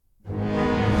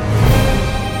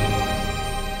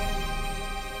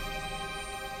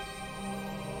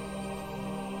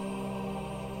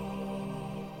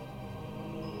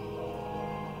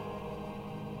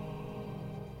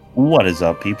What is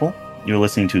up, people? You're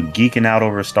listening to Geeking Out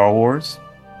Over Star Wars,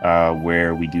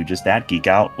 where we do just that, geek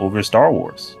out over Star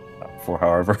Wars for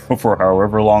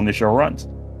however long the show runs.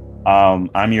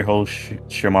 I'm your host,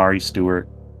 Shamari Stewart,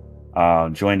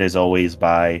 joined as always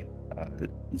by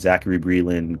Zachary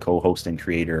Breland, co-host and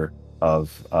creator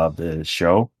of the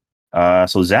show.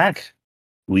 So Zach,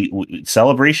 we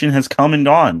Celebration has come and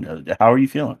gone. How are you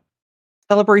feeling?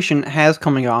 Celebration has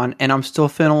come and gone, and I'm still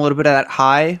feeling a little bit of that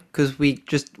high because we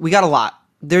got a lot.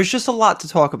 There's just a lot to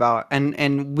talk about,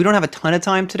 and we don't have a ton of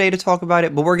time today to talk about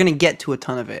it, but we're gonna get to a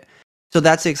ton of it. So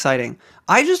that's exciting.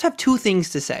 I just have two things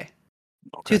to say.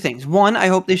 Okay. Two things. One, I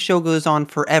hope this show goes on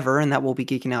forever, and that we'll be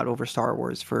geeking out over Star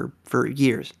Wars for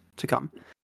years to come.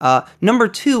 Number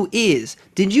two is,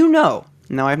 did you know?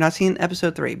 No, I've not seen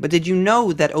episode 3, but did you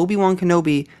know that Obi-Wan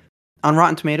Kenobi on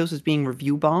Rotten Tomatoes is being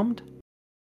review bombed?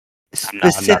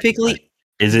 Specifically,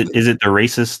 is it the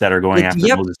racists that are going after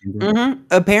yep. Moses Ingram? Mm-hmm.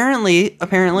 Apparently,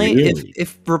 Really?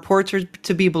 if reports are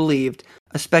to be believed,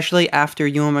 especially after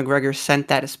Ewan McGregor sent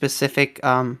that specific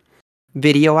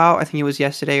video out, I think it was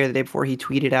yesterday or the day before, he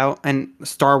tweeted out, and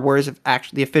Star Wars,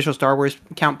 actually the official Star Wars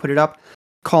account put it up,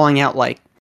 calling out like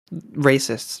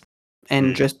racists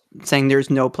and just saying there's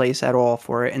no place at all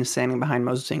for it and standing behind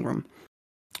Moses Ingram.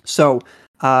 So,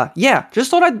 yeah, just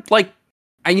thought I'd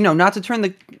not to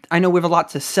turn I know we have a lot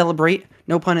to celebrate,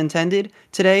 no pun intended,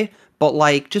 today, but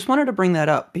just wanted to bring that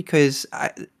up because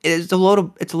it's a load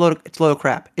of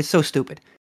crap. It's so stupid.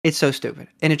 It's so stupid,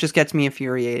 and it just gets me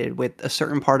infuriated with a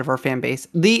certain part of our fan base.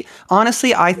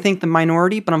 Honestly, I think the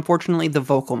minority, but unfortunately, the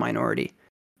vocal minority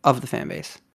of the fan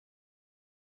base.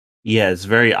 Yeah, it's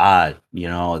very odd.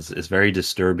 It's very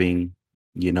disturbing.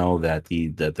 That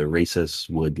the racists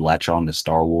would latch on to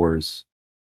Star Wars.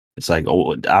 It's like,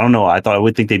 oh, I don't know. I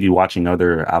would think they'd be watching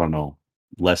other, I don't know,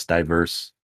 less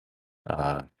diverse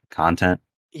content.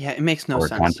 Yeah, it makes no or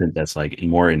sense. Content that's like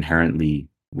more inherently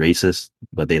racist,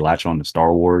 but they latch on to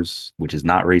Star Wars, which is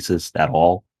not racist at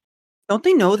all. Don't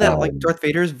they know that Darth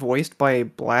Vader is voiced by a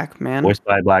black man? Voiced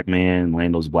by a black man,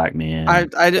 Lando's black man.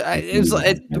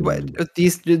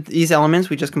 These elements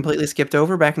we just completely skipped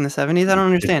over back in the 70s. I don't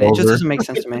understand. It just doesn't make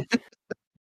sense to me.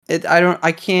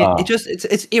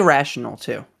 It's irrational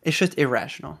too. It's just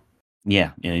irrational.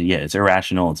 Yeah, it's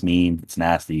irrational, it's mean, it's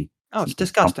nasty. Oh, it's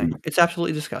disgusting. It's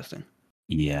absolutely disgusting.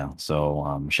 Yeah,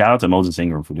 so shout out to Moses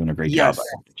Ingram for doing a great job.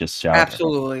 Just shout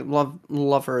absolutely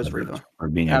love her as Reva for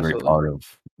being a great part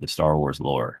of the Star Wars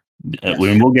lore.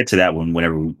 We'll get to that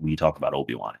whenever we talk about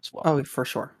Obi-Wan as well. Oh, for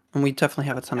sure. And we definitely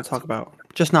have a ton to talk about.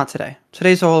 Just not today.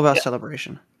 Today's all about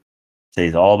Celebration.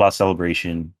 Today's all about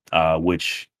Celebration,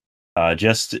 which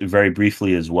just very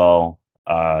briefly as well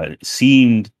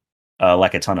seemed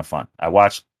like a ton of fun. I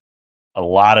watched a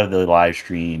lot of the live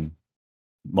stream,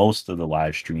 most of the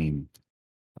live stream.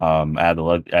 For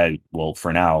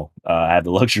now, I had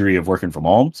the luxury of working from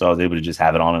home, so I was able to just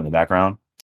have it on in the background,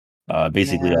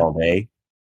 basically all day,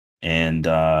 and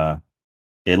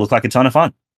it looked like a ton of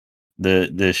fun.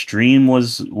 The stream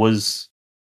was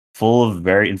full of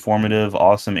very informative,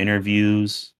 awesome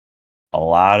interviews.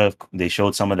 They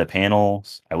showed some of the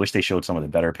panels. I wish they showed some of the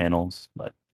better panels,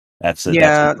 but that's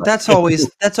always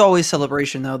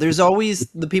Celebration though. There's always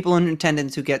the people in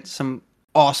attendance who get some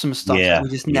awesome stuff that we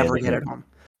just never get at home.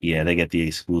 Yeah, they get the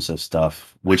exclusive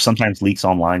stuff, which sometimes leaks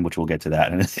online, which we'll get to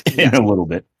that in a little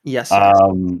bit. Yes.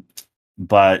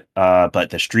 But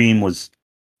the stream was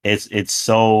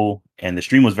the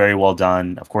stream was very well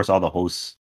done. Of course, all the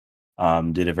hosts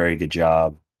did a very good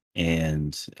job,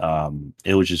 and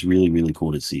it was just really, really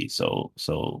cool to see. So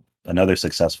another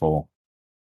successful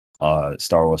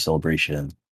Star Wars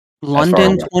Celebration.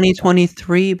 London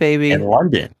 2023, baby. In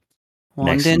London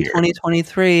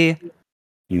 2023.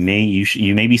 You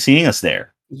may be seeing us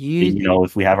there.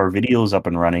 If we have our videos up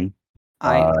and running,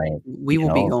 we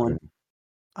will be going.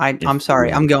 I'm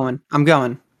sorry, I'm going.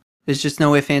 There's just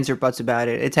no ifs, ands, or buts about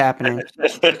it. It's happening.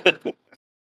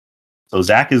 So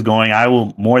Zach is going. I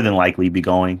will more than likely be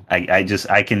going.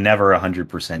 I can never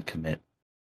 100% commit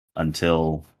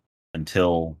until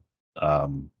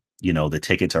the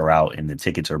tickets are out and the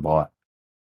tickets are bought.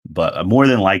 But more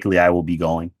than likely I will be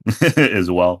going as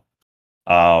well.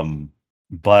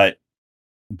 But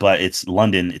it's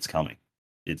London. It's coming.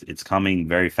 It's coming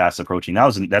very fast approaching.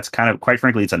 That's kind of, quite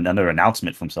frankly, it's another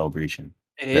announcement from Celebration.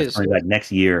 It is like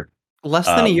next year. Less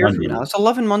than a year London. From now. It's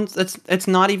 11 months. It's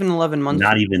not even 11 months.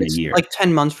 Not even a year. Like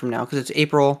 10 months from now because it's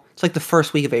April. It's like the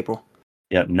first week of April.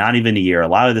 Yeah, not even a year. A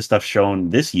lot of the stuff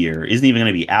shown this year isn't even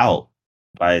going to be out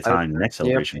by the time the next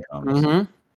Celebration comes. Mm-hmm.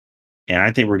 And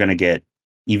I think we're going to get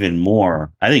even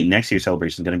more. I think next year's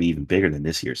Celebration is going to be even bigger than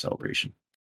this year's Celebration.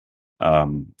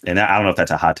 And I don't know if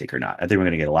that's a hot take or not. I think we're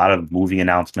going to get a lot of movie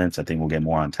announcements. I think we'll get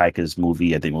more on Taika's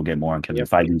movie. I think we'll get more on Kevin Yep.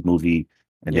 Feige's movie.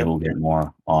 I think Yep. we'll get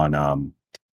more on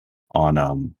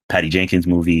Patty Jenkins'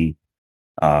 movie.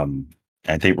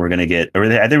 I think we're gonna get, or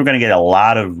I think we're gonna get a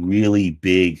lot of really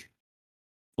big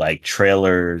like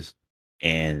trailers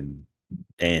and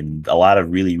a lot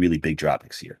of really really big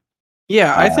droppings here.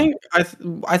 Yeah,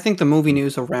 Um, I think the movie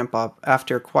news will ramp up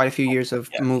after quite a few years of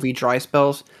yeah, movie dry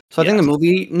spells. So I think the yes,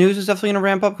 movie news is definitely going to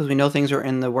ramp up because we know things are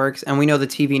in the works, and we know the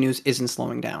TV news isn't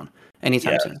slowing down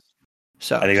anytime yeah. soon. I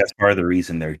So think that's part of the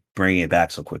reason they're bringing it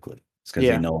back so quickly. It's because they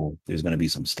yeah, know there's gonna be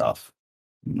some stuff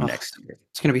ugh, next year.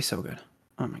 it's going to be so good.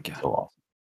 Oh my god. So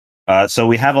awesome. So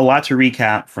we have a lot to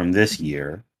recap from this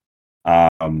year.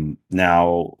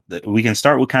 Now we can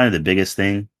start with kind of the biggest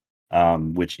thing,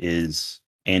 which is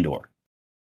Andor.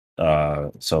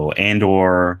 So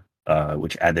Andor,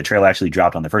 which the trailer actually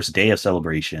dropped on the first day of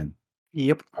Celebration.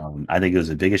 Yep. I think it was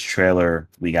the biggest trailer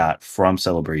we got from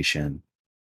Celebration.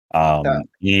 Yeah.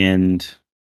 And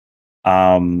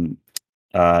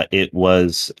it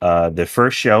was the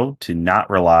first show to not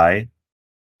rely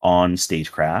on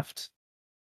stagecraft.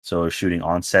 So shooting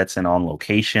on sets and on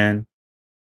location.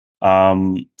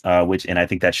 Which, and I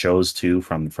think that shows too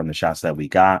from the shots that we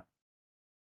got.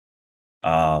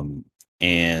 Um,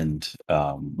 and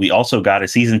we also got a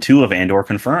season 2 of Andor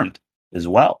confirmed as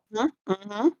well.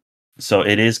 Mm-hmm. So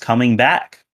it is coming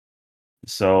back.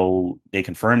 So they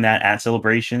confirmed that at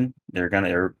Celebration.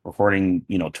 They're recording,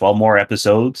 12 more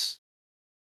episodes.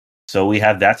 So we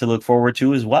have that to look forward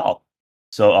to as well.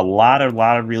 So a lot of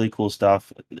really cool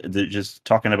stuff. Just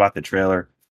talking about the trailer,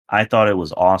 I thought it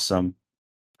was awesome.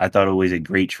 I thought it was a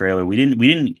great trailer.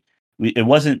 It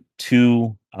wasn't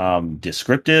too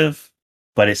descriptive,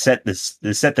 but it set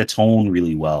the tone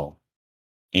really well,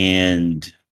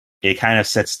 and it kind of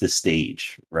sets the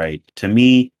stage, right? To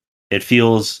me, it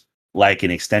feels like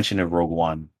an extension of Rogue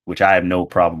One, which I have no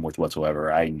problem with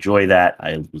whatsoever. I enjoy that.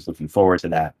 I was looking forward to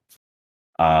that.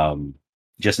 Um,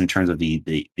 just in terms of the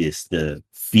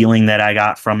feeling that I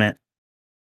got from it.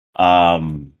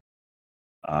 Um,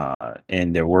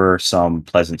 and there were some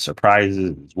pleasant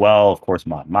surprises as well. Of course,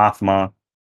 Mon Mothma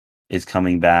is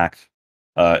coming back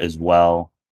as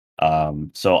well.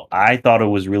 So I thought it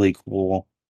was really cool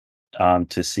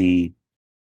to see.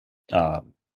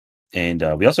 Um, and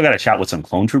we also got a shot with some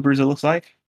clone troopers. It looks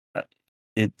like uh,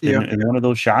 Yeah. in one of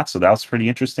those shots. So that was pretty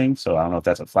interesting. So I don't know if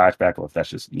that's a flashback or if that's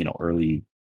just early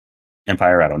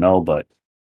Empire. I don't know,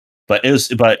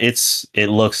 it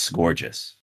looks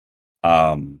gorgeous.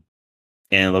 Um,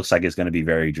 and it looks like it's going to be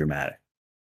very dramatic.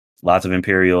 Lots of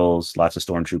Imperials, lots of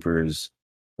stormtroopers,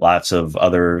 lots of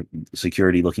other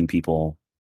security looking people.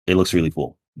 It looks really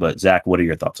cool. But Zach, what are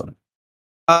your thoughts on it?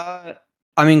 Uh,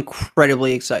 I'm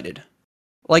incredibly excited.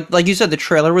 Like you said, the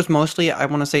trailer was mostly, I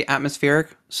want to say, atmospheric,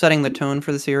 setting the tone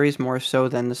for the series more so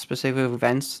than the specific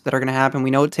events that are going to happen.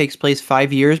 We know it takes place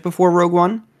 5 years before Rogue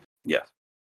One. Yeah.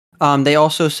 They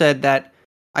also said that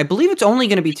I believe it's only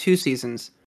going to be 2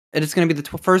 seasons. And it's going to be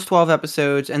the first 12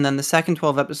 episodes and then the second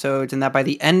 12 episodes, and that by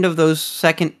the end of those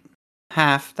second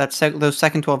half, those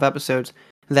second 12 episodes,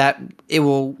 that it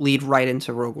will lead right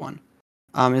into Rogue One.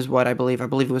 Is what I believe. I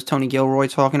believe it was Tony Gilroy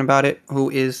talking about it, who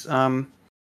is the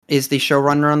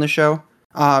showrunner on the show.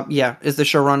 Yeah, is the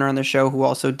showrunner on the show who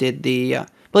also did I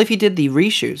believe he did the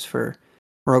reshoots for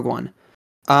Rogue One.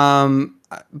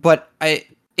 But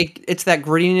it's that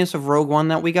grittiness of Rogue One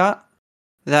that we got,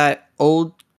 that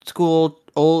old school,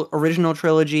 old original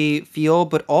trilogy feel,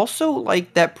 but also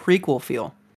like that prequel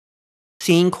feel.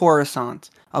 Seeing Coruscant,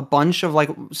 a bunch of like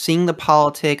seeing the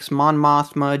politics, Mon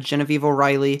Mothma, Genevieve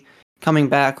O'Reilly coming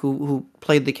back, who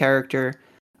played the character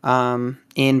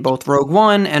in both Rogue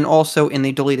One and also in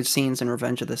the deleted scenes in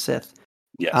Revenge of the Sith.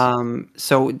 Yes.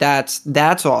 So that's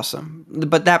awesome.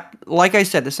 But that, like I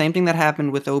said, the same thing that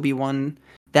happened with Obi-Wan,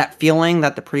 that feeling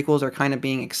that the prequels are kind of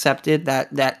being accepted,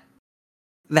 that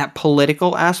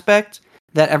political aspect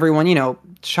that everyone,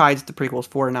 chides the prequels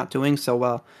for not doing so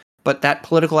well. But that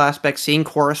political aspect, seeing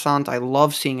Coruscant, I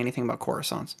love seeing anything about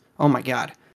Coruscant. Oh my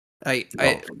god. Oh,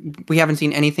 We haven't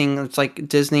seen anything that's like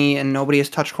Disney, and nobody has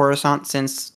touched Coruscant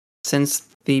since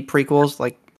the prequels.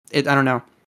 Like I don't know.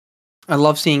 I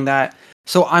love seeing that.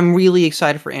 So I'm really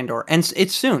excited for Andor, and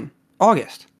it's soon,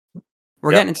 August.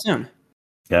 We're yep. getting it soon.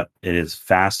 Yep. It is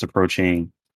fast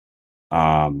approaching.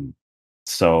 Um,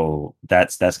 so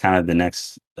that's kind of the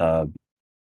next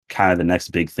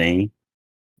big thing.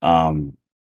 Um,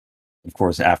 of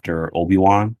course, after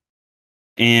Obi-Wan.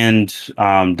 And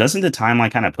doesn't the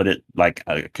timeline kind of put it like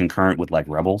concurrent with like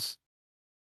Rebels?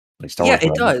 Like Star Yeah, Wars it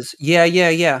Rebels? does.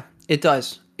 Yeah. It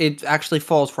does. it actually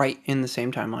falls right in the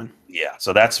same timeline. Yeah,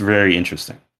 so that's very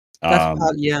interesting. That's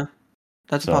Um, yeah,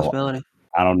 that's a so possibility.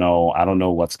 I don't know. I don't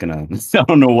know what's gonna. I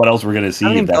don't know what else we're gonna I see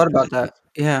haven't if even that's thought gonna. about that.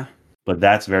 Yeah. But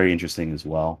that's very interesting as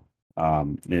well. I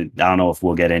don't know if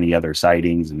we'll get any other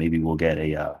sightings, and maybe we'll get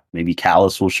a maybe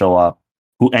Callus will show up.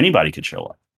 Who anybody could show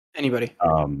up. Anybody.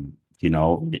 In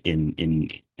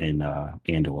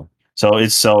Andor. So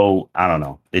it's so I don't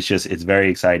know. It's very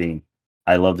exciting.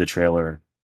 I love the trailer.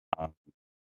 Uh,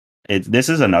 this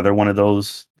is another one of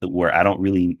those where I don't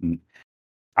really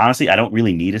honestly I don't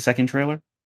really need a second trailer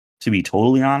to be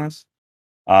totally honest.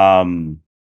 Um,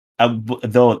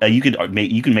 though you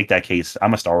can make that case.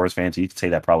 I'm a Star Wars fan, so you could say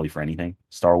that probably for anything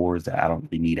Star Wars. That I don't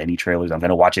really need any trailers. I'm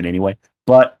gonna watch it anyway.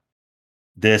 But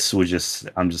this was just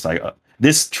I'm just like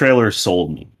this trailer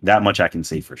sold me. That much I can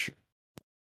say for sure.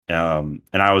 And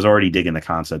I was already digging the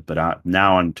concept, but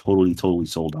now I'm totally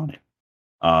sold on it.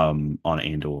 On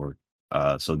Andor.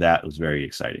 So that was very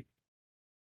exciting.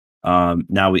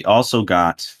 Now we also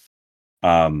got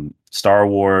Star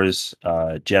Wars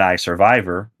Jedi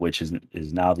Survivor, which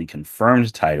is now the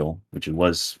confirmed title, which it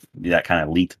was that kind of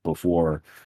leaked before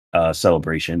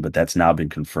Celebration, but that's now been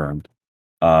confirmed.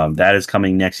 That is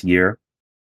coming next year.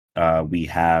 We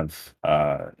have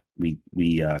we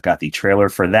got the trailer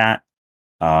for that.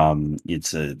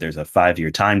 There's a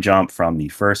 5-year time jump from the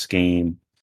first game,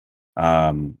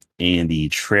 and the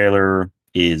trailer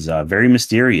is very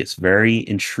mysterious, very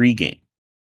intriguing.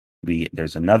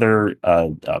 There's another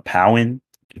Powin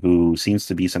who seems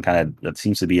to be that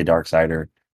seems to be a dark sider.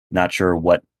 Not sure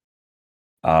what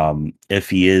if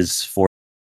he is for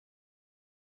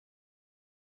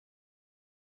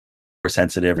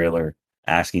sensitive or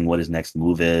asking what his next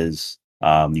move is.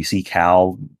 You see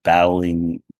Cal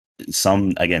battling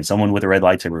someone with a red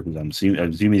lightsaber who's I'm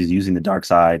assuming is using the dark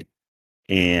side.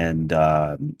 And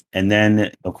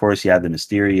then of course you have the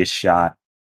mysterious shot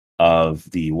of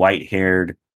the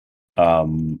white-haired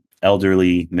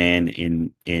elderly man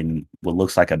in what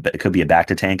looks like it could be a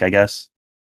Bacta tank, I guess.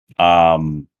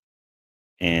 Um,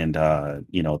 and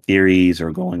theories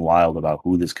are going wild about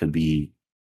who this could be.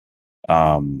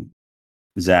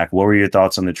 Zach, what were your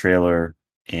thoughts on the trailer,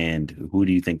 and who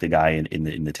do you think the guy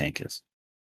in the tank is?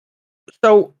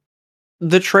 So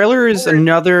the trailer is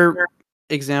another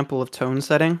example of tone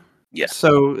setting. Yeah.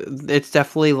 So it's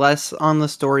definitely less on the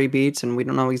story beats, and we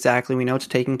don't know exactly. We know it's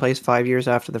taking place 5 years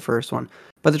after the first one,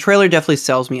 but the trailer definitely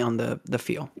sells me on the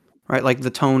feel, right? Like the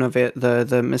tone of it,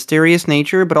 the mysterious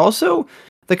nature, but also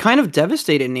the kind of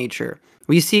devastated nature.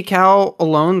 We see Cal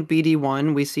alone,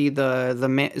 BD-1. We see is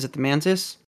it the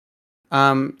Mantis?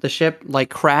 The ship like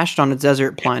crashed on a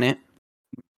desert planet.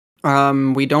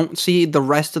 We don't see the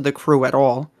rest of the crew at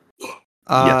all.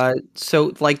 Yes.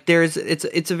 So like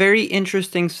it's a very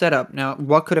interesting setup. Now,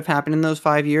 what could have happened in those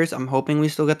 5 years? I'm hoping we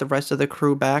still get the rest of the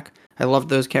crew back. I love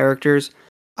those characters.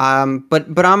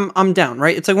 But I'm down,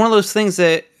 right? It's like one of those things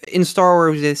that in Star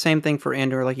Wars, the same thing for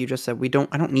Andor, like you just said. I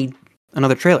don't need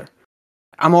another trailer.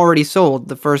 I'm already sold.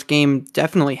 The first game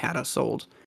definitely had us sold.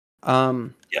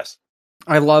 Yes.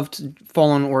 I loved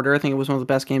Fallen Order. I think it was one of the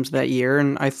best games of that year,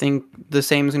 and I think the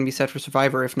same is going to be set for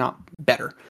Survivor, if not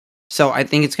better. So I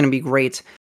think it's going to be great.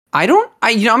 I'm going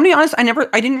to be honest. I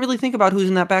didn't really think about who's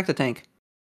in that Bacta tank.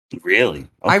 Really?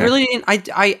 I Okay. really didn't.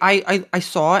 I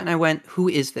saw it and I went, "Who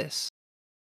is this?"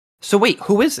 So wait,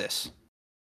 who is this?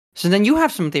 So then you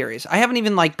have some theories. I haven't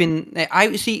even been.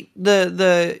 I see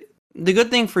the good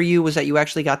thing for you was that you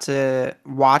actually got to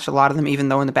watch a lot of them, even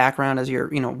though in the background as you're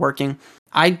working.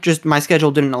 My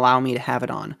schedule didn't allow me to have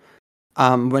it on.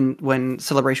 When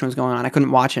Celebration was going on, I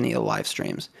couldn't watch any of the live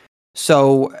streams.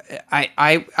 So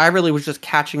I really was just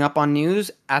catching up on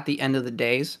news at the end of the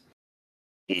days.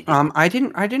 I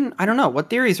don't know what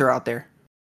theories are out there.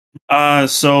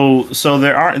 So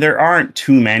there aren't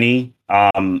too many.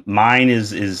 Mine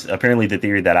is apparently the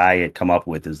theory that I had come up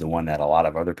with is the one that a lot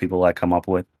of other people had come up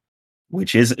with,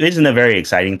 which isn't a very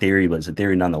exciting theory, but it's a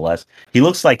theory nonetheless. He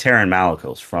looks like Terran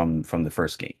Malicos from the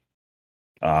first game.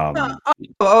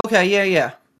 Okay,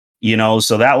 yeah.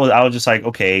 So that was I was just like,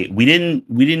 okay, we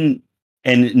didn't,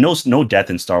 and no death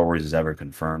in Star Wars is ever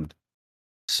confirmed.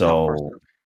 No, of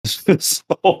course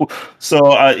So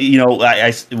not.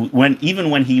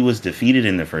 when he was defeated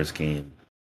in the first game,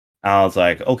 I was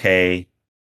like, okay.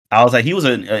 I was like,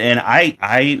 and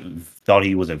I thought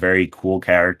he was a very cool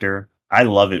character. I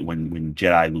love it when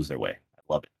Jedi lose their way. I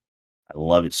love it. I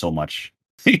love it so much.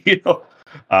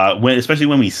 Especially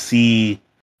when we see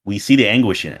the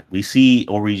anguish in it. We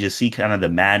just see kind of the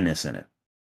madness in it,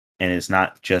 and it's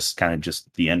not just kind of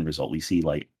just the end result. We see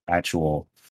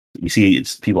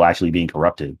it's people actually being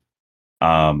corrupted.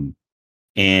 And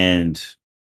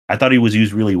I thought he was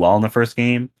used really well in the first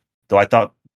game, though I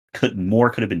thought could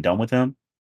have been done with him.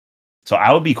 So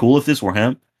I would be cool if this were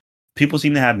him. People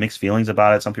seem to have mixed feelings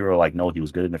about it. Some people are like, no, he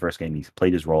was good in the first game. He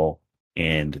played his role,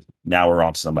 and now we're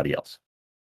on to somebody else.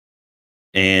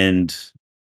 And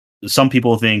some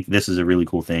people think this is a really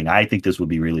cool thing. I think this would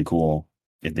be really cool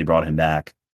if they brought him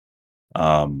back.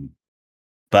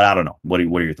 But I don't know. What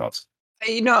are your thoughts?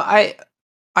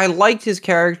 I liked his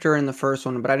character in the first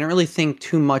one, but I didn't really think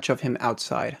too much of him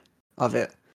outside of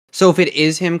it. So if it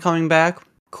is him coming back,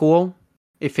 cool.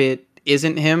 If it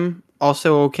isn't him,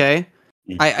 also okay.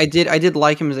 I did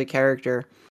like him as a character.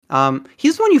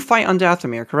 He's the one you fight on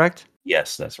Dathomir, correct?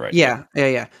 Yes, that's right. Yeah.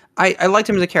 I liked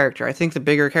him as a character. I think the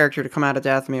bigger character to come out of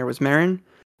Dathomir was Merrin,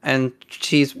 and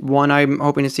she's one I'm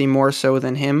hoping to see more so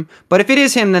than him. But if it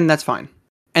is him, then that's fine.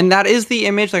 And that is the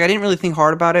image. Like, I didn't really think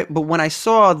hard about it, but when I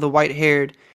saw the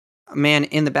white-haired man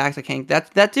in the back of King,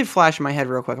 that did flash in my head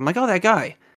real quick. I'm like, oh, that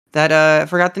guy. That I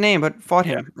forgot the name, but fought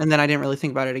him, and then I didn't really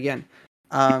think about it again.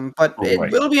 But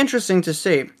it'll be interesting to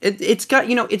see. It's got,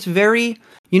 it's very,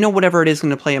 whatever it is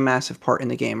going to play a massive part in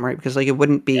the game, right? Because like it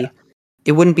wouldn't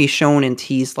be shown and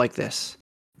teased like this,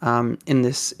 in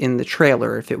the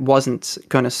trailer if it wasn't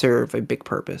going to serve a big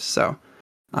purpose. So,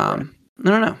 I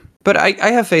don't know. But I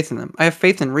have faith in them. I have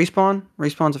faith in Respawn.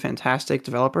 Respawn's a fantastic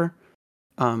developer.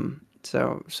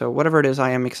 So whatever it is,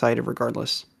 I am excited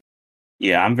regardless.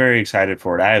 Yeah, I'm very excited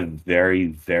for it. I have very,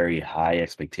 very high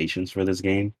expectations for this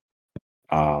game.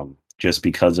 Just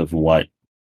because of what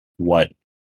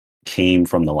came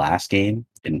from the last game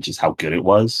and just how good it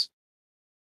was.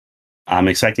 I'm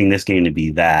expecting this game to be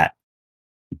that,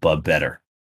 but better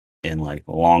and like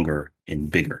longer and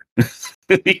bigger.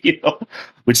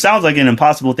 Which sounds like an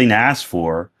impossible thing to ask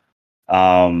for.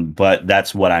 But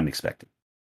that's what I'm expecting.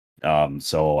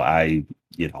 So I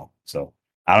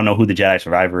don't know who the Jedi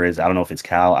Survivor is. I don't know if it's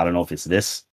Cal. I don't know if it's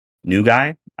this new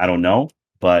guy. I don't know,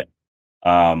 but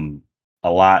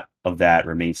a lot of that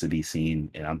remains to be seen,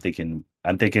 and I'm thinking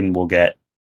we'll get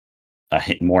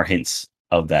more hints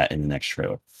of that in the next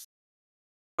trailer.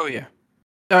 Oh yeah.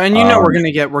 And we're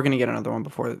gonna get another one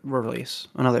before release.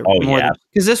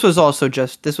 Because this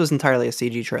was entirely a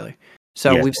CG trailer,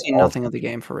 so we've seen nothing of the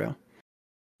game for real.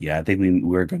 Yeah, I think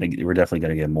we're definitely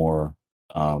gonna get more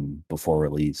before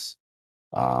release.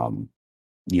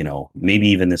 Maybe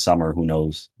even this summer, who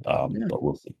knows? But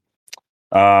we'll see.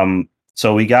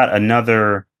 So we got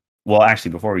another. Well,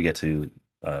 actually, before we get to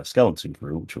Skeleton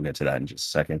Crew, which we'll get to that in just a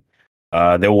second,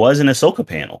 there was an Ahsoka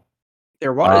panel.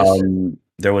 There was.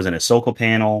 There was an Ahsoka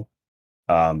panel.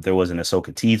 There was an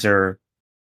Ahsoka teaser,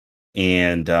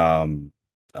 and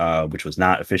which was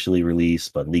not officially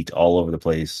released, but leaked all over the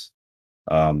place.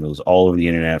 It was all over the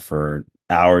internet for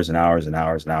hours and hours and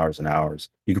hours and hours and hours.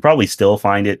 You could probably still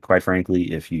find it, quite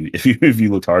frankly, if you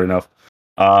looked hard enough.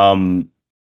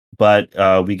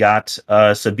 But we got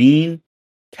Sabine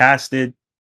casted,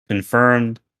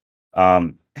 confirmed.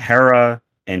 Hera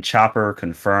and Chopper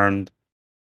confirmed,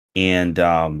 and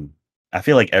I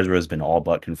feel like Ezra's been all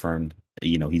but confirmed.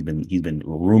 He's been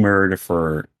rumored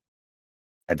for,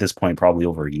 at this point, probably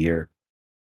over a year,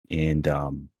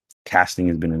 and casting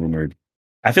has been rumored.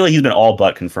 I feel like he's been all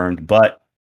but confirmed, but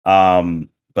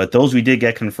those we did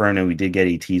get confirmed, and we did get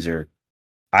a teaser.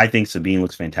 I think Sabine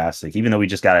looks fantastic, even though we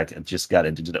just got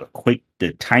a quick,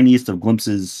 the tiniest of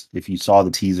glimpses. If you saw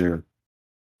the teaser,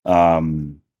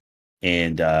 and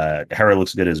Hera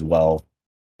looks good as well.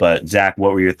 But Zach,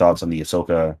 what were your thoughts on the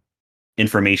Ahsoka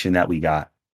information that we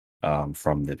got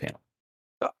from the panel?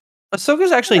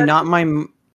 Ahsoka's actually not my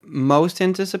most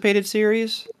anticipated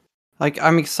series. Like,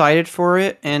 I'm excited for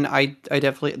it, and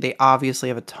they obviously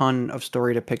have a ton of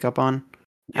story to pick up on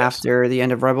after the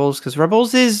end of Rebels, because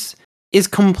Rebels is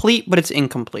complete, but it's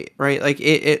incomplete, right? Like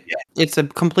it's a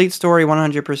complete story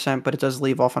 100%, but it does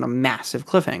leave off on a massive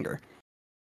cliffhanger.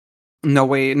 No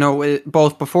way,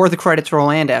 both before the credits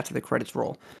roll and after the credits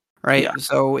roll, right? Yeah.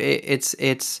 So it's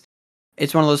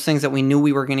one of those things that we knew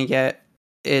we were going to get.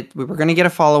 We were going to get a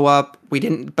follow-up. We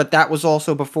didn't, but that was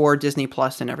also before Disney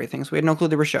Plus and everything, so we had no clue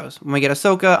there were shows. When we get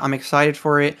Ahsoka, I'm excited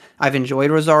for it. I've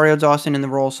enjoyed Rosario Dawson in the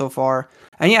role so far.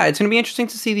 And yeah, it's going to be interesting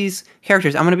to see these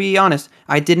characters. I'm going to be honest,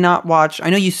 I did not watch,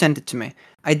 I know you sent it to me.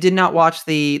 I did not watch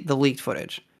the leaked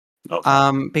footage.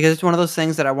 Okay. Because it's one of those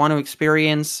things that I want to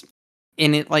experience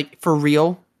in it, like, for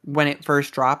real, when it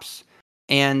first drops,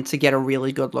 and to get a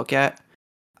really good look at.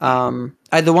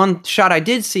 The one shot I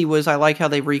did see was, I like how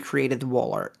they recreated the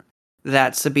wall art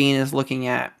that Sabine is looking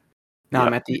at. In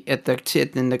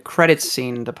the credits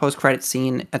scene, the post-credits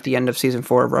scene at the end of season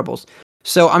 4 of Rebels.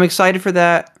 So I'm excited for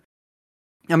that.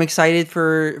 I'm excited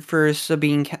for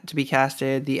Sabine to be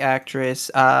casted, the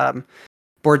actress.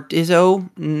 Bordizzo.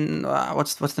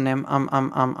 What's the name?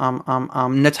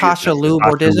 Natasha Lou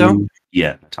Natasha Bordizzo. Liu.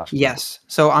 Yeah, Natasha Liu. Yes.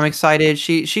 So I'm excited.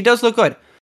 She does look good.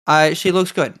 She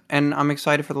looks good, and I'm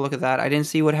excited for the look of that. I didn't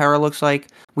see what Hera looks like.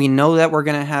 We know that we're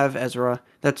gonna have Ezra.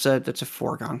 That's a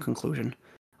foregone conclusion.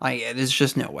 Like, there's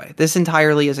just no way. This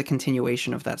entirely is a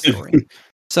continuation of that story.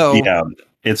 So Yeah,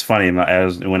 it's funny.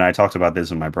 As when I talked about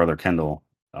this with my brother Kendall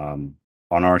on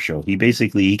our show, he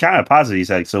kind of posited. He's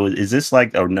like, "So is this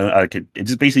like or no? It's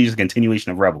just basically just a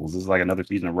continuation of Rebels. This is like another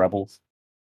season of Rebels,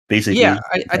 yeah, basically. I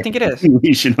It's like think a it is.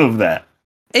 continuation of that.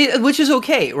 Which is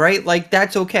okay, right? Like,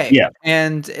 that's okay. Yeah,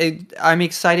 And I'm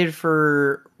excited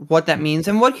for what that means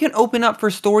and what can open up for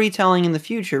storytelling in the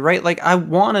future, right? Like, I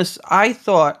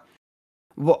thought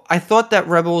that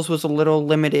Rebels was a little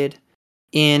limited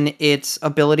in its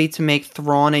ability to make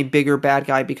Thrawn a bigger bad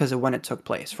guy because of when it took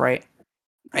place, right?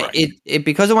 right. It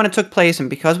because of when it took place and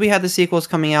because we had the sequels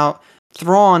coming out,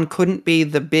 Thrawn couldn't be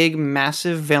the big,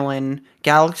 massive villain,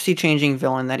 galaxy-changing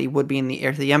villain that he would be in the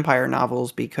Heir to the Empire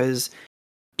novels because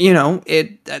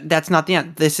that's not the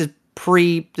end. This is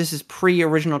pre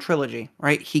original trilogy,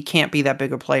 right? He can't be that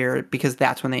big a player because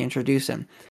that's when they introduce him.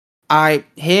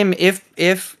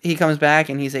 If he comes back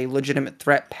and he's a legitimate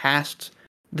threat past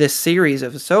this series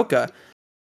of Ahsoka,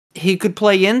 he could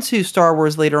play into Star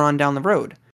Wars later on down the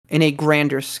road in a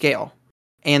grander scale.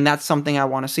 And that's something I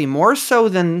want to see more so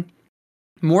than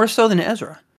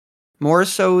Ezra. More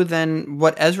so than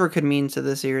what Ezra could mean to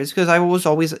the series, because I was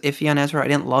always iffy on Ezra. I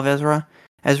didn't love Ezra.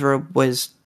 Ezra was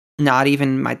not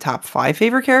even my top 5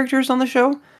 favorite characters on the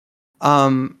show.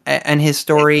 And his Wait,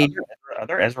 story, are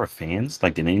there Ezra fans?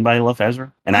 Like, did anybody love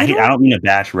Ezra? And I I don't don't mean to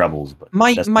bash Rebels, but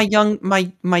my that's my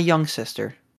young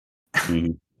sister,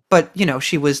 Mhm. but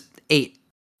she was 8.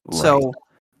 Right. So,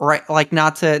 right, like,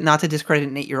 not to discredit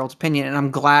an 8-year-old's opinion, and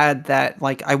I'm glad that,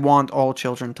 like, I want all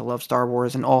children to love Star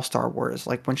Wars and all Star Wars.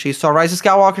 Like, when she saw Rise of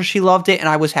Skywalker, she loved it, and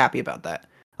I was happy about that.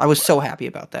 I was so happy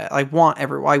about that. I want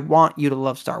you to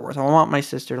love Star Wars. I want my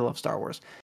sister to love Star Wars.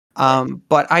 Right.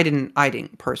 But I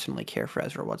didn't personally care for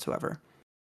Ezra whatsoever.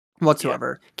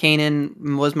 Yeah.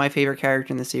 Kanan was my favorite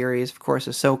character in the series. Of course,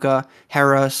 Ahsoka,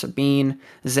 Hera, Sabine,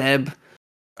 Zeb,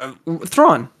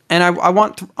 Thrawn. And I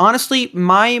want, honestly,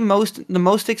 the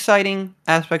most exciting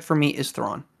aspect for me is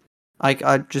Thrawn. Like,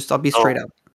 I'll be straight So up.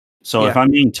 so if Yeah.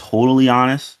 I'm being totally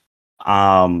honest,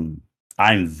 I'm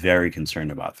very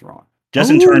concerned about Thrawn.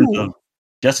 Ooh.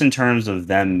 Just in terms of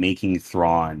them making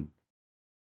Thrawn.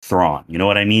 You know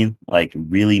what I mean? Like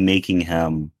really making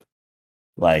him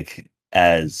like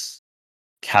as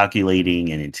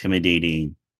calculating and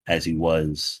intimidating as he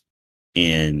was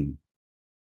in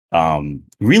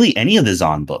really any of the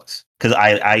Zahn books. Because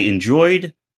I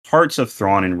enjoyed parts of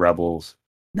Thrawn in Rebels,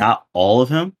 not all of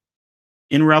him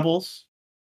in Rebels.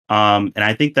 And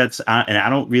I think that's and I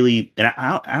don't really and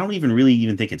I don't even really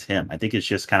even think it's him. I think it's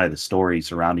just kind of the story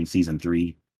surrounding season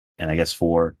 3 and I guess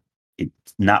 4. It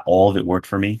not all of it worked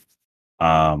for me.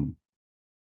 Um,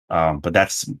 but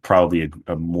that's probably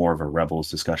a more of a Rebels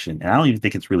discussion. And I don't even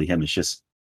think it's really him. It's just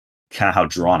kind of how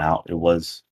drawn out it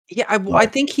was. Yeah, I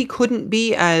But think he couldn't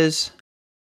be as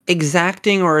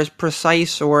exacting or as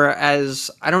precise or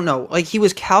as, I don't know, like, he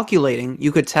was calculating,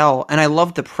 you could tell, and I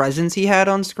loved the presence he had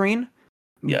on screen.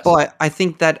 yes, But I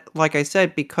think that, like I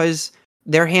said, because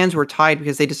their hands were tied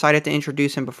because they decided to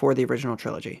introduce him before the original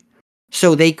trilogy.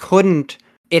 So they couldn't,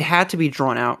 it had to be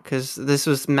drawn out because this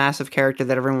was massive character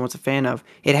that everyone was a fan of.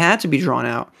 It had to be drawn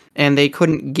out, and they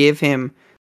couldn't give him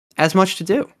as much to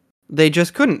do. They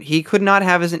just couldn't. He could not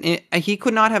have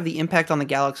the impact on the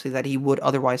galaxy that he would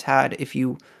otherwise had if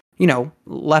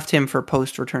left him for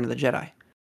post Return of the Jedi.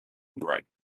 right.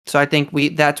 So I think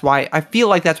that's why I feel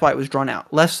like that's why it was drawn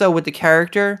out. Less so with the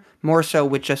character, more so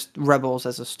with just Rebels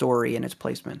as a story and its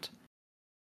placement.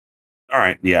 All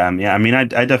right. Yeah. I mean, I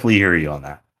definitely hear you on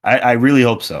that. I really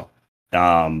hope so.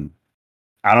 Um,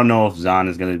 I don't know if Zahn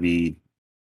is going to be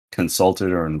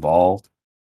consulted or involved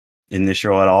in this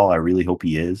show at all. I really hope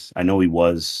he is. I know he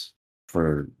was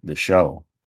for the show.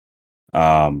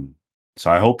 Um, so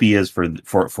I hope he is for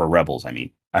Rebels. I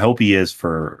mean, I hope he is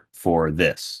for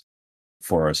this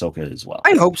for Ahsoka as well.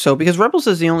 I hope so because Rebels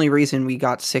is the only reason we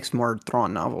got 6 more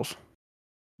Thrawn novels.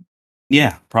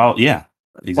 Yeah, probably. Yeah,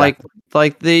 Like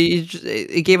exactly.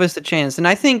 it gave us the chance, and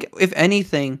I think if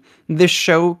anything, this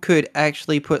show could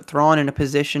actually put Thrawn in a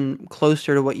position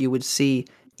closer to what you would see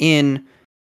in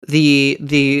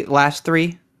the last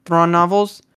 3 Thrawn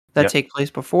novels that Yep. take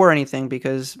place before anything,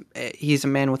 because he's a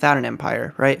man without an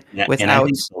empire, right? Yeah, Without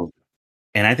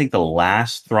and I think the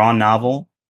last Thrawn novel,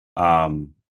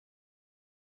 um,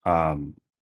 um,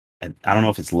 and I don't know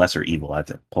if it's Lesser Evil. I have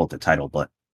to pull up the title, but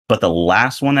the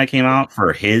last one that came out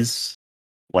for his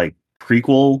like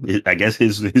prequel, I guess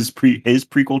his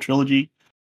prequel trilogy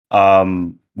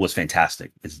was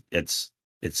fantastic. It's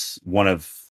one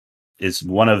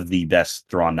of the best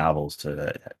Thrawn novels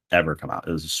to ever come out.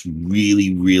 It was just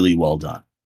really, really well done.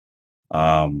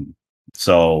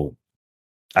 So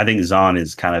I think Zahn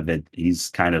is he's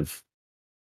kind of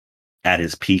at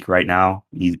his peak right now.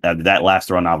 That last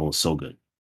Thrawn novel is so good.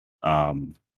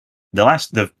 Um,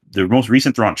 the most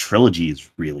recent Thrawn trilogy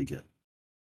is really good.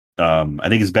 I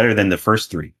think it's better than the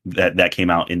first three that came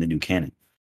out in the new canon.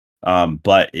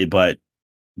 But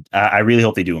I really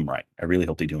hope they do him right. I really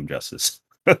hope they do him justice.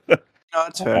 No,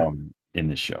 that's fair. In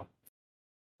this show.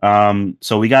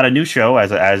 So we got a new show,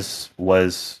 as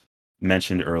was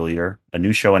mentioned earlier, a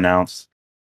new show announced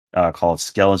called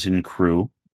Skeleton Crew.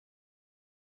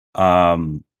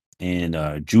 And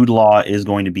Jude Law is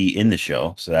going to be in the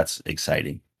show, so that's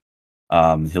exciting.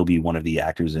 He'll be one of the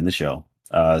actors in the show.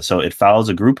 So it follows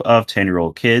a group of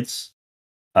 10-year-old kids.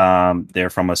 They're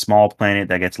from a small planet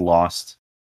that gets lost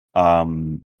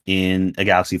in a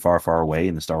galaxy far, far away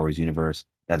in the Star Wars universe.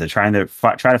 That they're trying to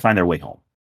try to find their way home.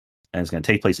 And it's going to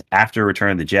take place after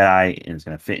Return of the Jedi, and it's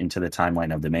going to fit into the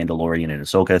timeline of the Mandalorian and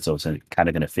Ahsoka. So it's kind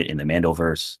of going to fit in the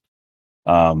Mandoverse.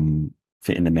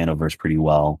 Fit in the Mandoverse pretty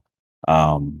well.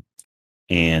 And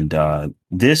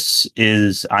this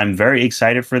is, I'm very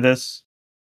excited for this.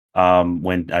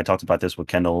 When I talked about this with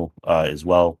Kendall as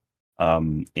well.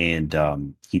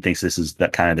 He thinks this is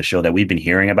that kind of the show that we've been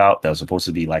hearing about that was supposed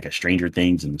to be like a Stranger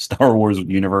Things in the Star Wars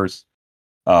universe,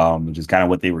 which is kind of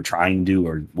what they were trying to do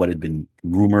or what had been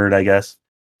rumored, I guess.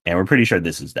 And we're pretty sure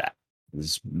this is that. This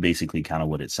is basically kind of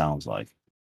what it sounds like.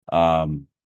 And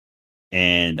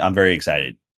I'm very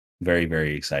excited, very,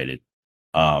 very excited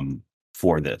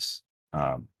for this.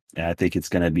 And I think it's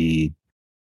going to be,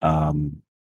 I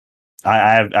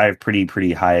have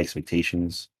pretty high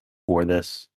expectations for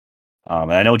this.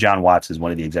 And I know John Watts is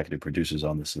one of the executive producers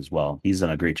on this as well. He's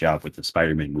done a great job with the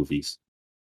Spider-Man movies.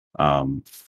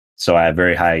 So I have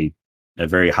a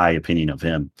very high opinion of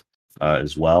him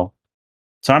as well.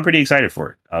 So I'm pretty excited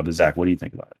for it. But Zach, what do you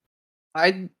think about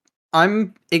it?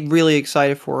 I'm really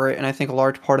excited for it, and I think a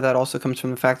large part of that also comes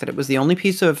from the fact that it was the only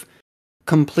piece of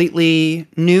completely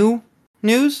new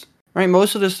news. Right,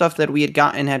 most of the stuff that we had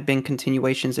gotten had been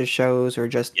continuations of shows or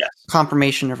just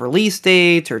confirmation of release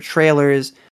dates or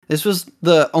trailers. This was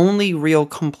the only real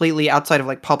completely outside of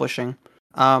like publishing,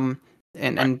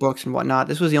 and books and whatnot.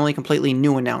 This was the only completely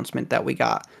new announcement that we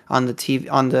got on the TV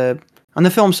on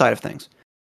the film side of things,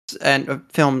 and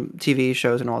film, TV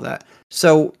shows, and all that.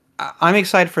 So I'm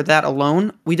excited for that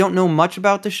alone. We don't know much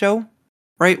about the show,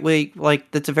 right?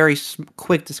 That's a very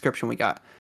quick description we got.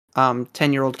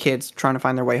 10-year-old kids trying to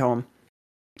find their way home.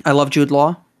 I love Jude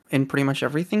Law in pretty much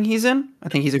everything he's in. I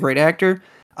think he's a great actor.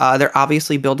 They're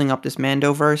obviously building up this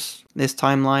Mandoverse, this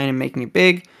timeline, and making it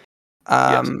big.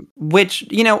 Which,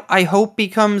 I hope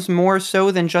becomes more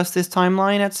so than just this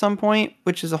timeline at some point,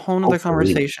 which is a whole nother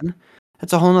conversation.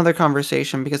 It's a whole nother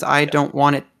conversation because I don't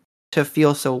want it to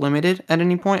feel so limited at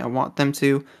any point. I want them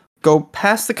to go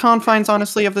past the confines,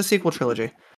 honestly, of the sequel trilogy.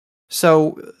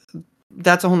 So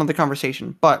that's a whole nother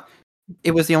conversation. But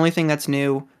it was the only thing that's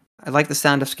new. I like the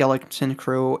sound of Skeleton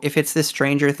Crew. If it's this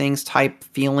Stranger Things type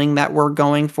feeling that we're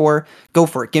going for, go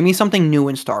for it. Give me something new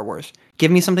in Star Wars.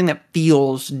 Give me something that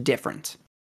feels different.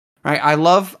 Right?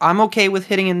 I'm okay with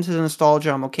hitting into the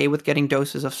nostalgia. I'm okay with getting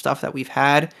doses of stuff that we've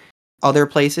had other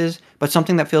places, but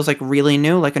something that feels like really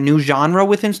new, like a new genre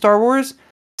within Star Wars.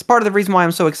 It's part of the reason why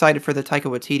I'm so excited for the Taika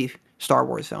Waititi Star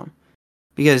Wars film,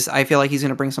 because I feel like he's going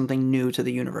to bring something new to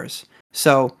the universe.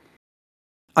 So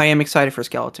I am excited for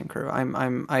Skeleton Crew.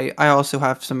 I also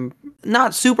have some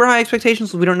not super high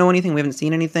expectations. We don't know anything. We haven't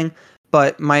seen anything,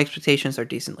 but my expectations are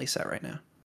decently set right now.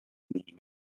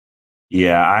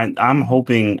 Yeah, I'm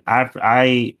hoping.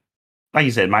 I like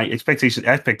you said, my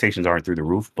expectations aren't through the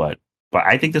roof, but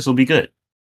I think this will be good.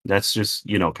 That's just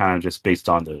kind of just based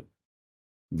on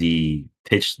the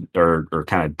pitch or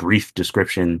kind of brief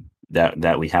description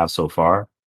that we have so far.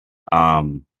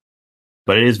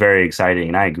 But it is very exciting,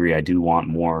 and I agree. I do want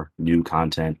more new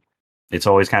content. It's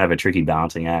always kind of a tricky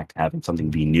balancing act, having something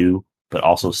be new, but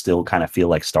also still kind of feel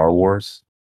like Star Wars.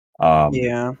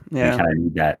 Yeah. You kind of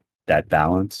need that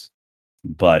balance.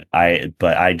 But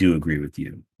I do agree with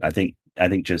you. I think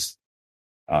just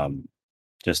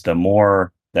the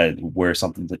more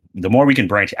the more we can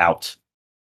branch out,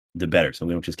 the better. So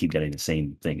we don't just keep getting the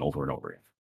same thing over and over again.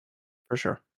 For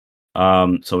sure.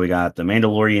 So we got The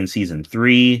Mandalorian season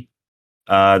 3,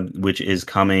 which is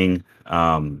coming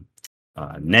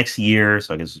next year.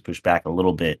 So I guess it's pushed back a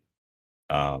little bit.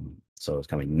 So it's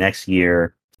coming next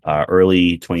year,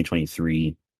 early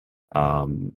 2023.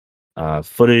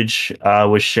 Footage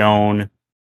was shown.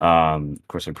 Of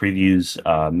course, the previews,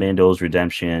 Mando's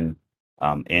redemption,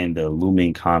 and the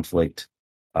looming conflict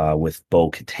with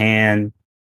Bo Katan.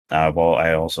 Well,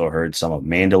 I also heard some of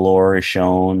Mandalore is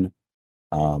shown.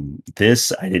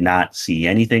 This I did not see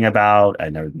anything about. I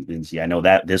never didn't see. I know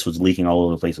that this was leaking all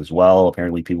over the place as well.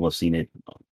 Apparently, people have seen it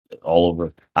all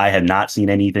over. I have not seen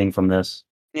anything from this.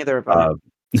 Neither have I. Uh,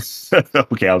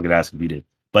 okay, I was gonna ask if you did.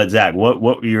 But Zach, what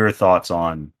were your thoughts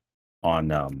on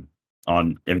on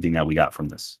everything that we got from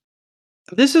this?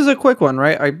 This is a quick one,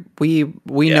 right? We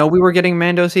Yeah. know we were getting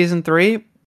Mando season 3.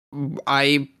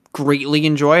 I greatly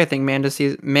enjoy. I think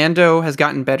Mando has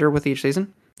gotten better with each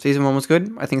season. Season 1 was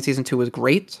good. I think season 2 was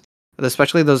great.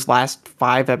 Especially those last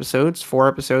 4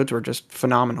 episodes were just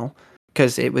phenomenal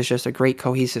because it was just a great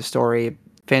cohesive story,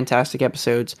 fantastic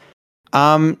episodes.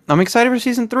 I'm excited for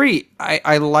season 3.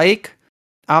 I like,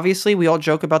 obviously we all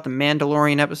joke about the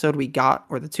Mandalorian episode we got,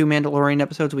 or the 2 Mandalorian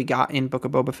episodes we got in Book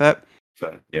of Boba Fett.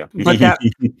 Yeah.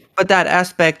 But that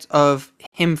aspect of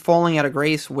him falling out of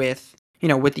grace with,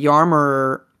 with the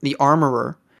armorer,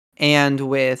 and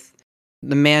with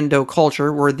the Mando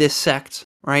culture, where this sect,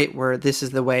 right, where this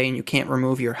is the way and you can't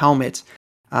remove your helmet.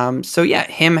 So yeah,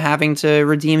 him having to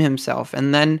redeem himself,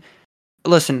 and then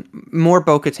listen, more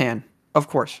Bo-Katan, of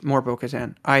course, more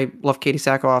Bo-Katan. I love Katie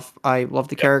Sackhoff. I love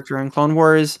the character in Clone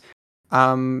Wars.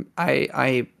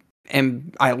 I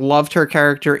loved her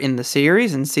character in the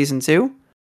series in season 2.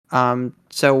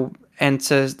 So, and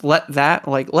to let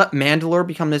Mandalore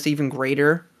become this even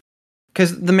greater,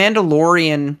 because the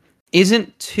Mandalorian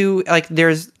isn't too, like,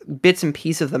 there's bits and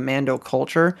pieces of the Mando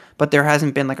culture, but there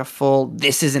hasn't been like a full,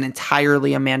 this is an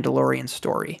entirely a Mandalorian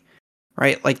story,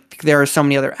 right? Like, there are so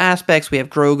many other aspects. We have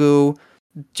Grogu,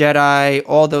 Jedi,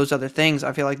 all those other things.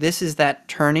 I feel like this is that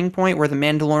turning point where the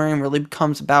Mandalorian really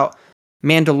becomes about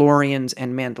Mandalorians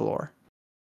and Mandalore.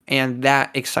 And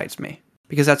that excites me,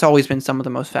 because that's always been some of the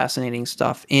most fascinating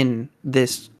stuff in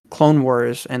this Clone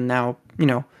Wars and now,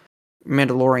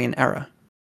 Mandalorian era.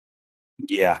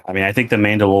 Yeah, I mean, I think the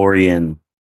Mandalorian.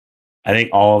 I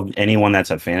think anyone that's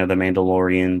a fan of the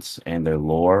Mandalorians and their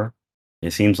lore,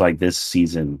 it seems like this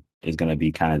season is going to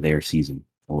be kind of their season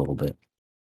a little bit.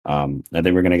 I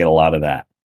think we're going to get a lot of that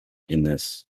in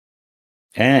this,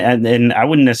 and I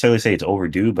wouldn't necessarily say it's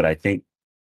overdue, but I think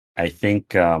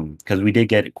because we did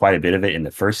get quite a bit of it in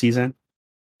the first season,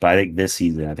 but I think this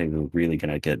season, I think we're really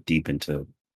going to get deep into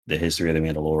the history of the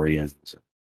Mandalorians.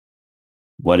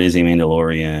 What is a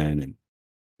Mandalorian, and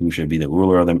who should be the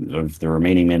ruler of the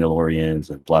remaining Mandalorians,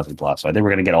 and blah blah blah. So I think we're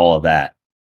going to get all of that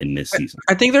in this season.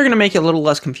 I think they're going to make it a little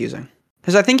less confusing,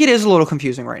 because I think it is a little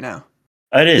confusing right now.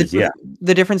 It is, yeah.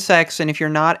 The different sects, and if you are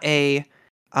not a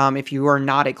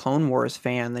Clone Wars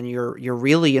fan, then you're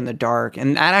really in the dark,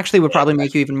 and that actually would probably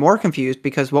make you even more confused,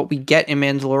 because what we get in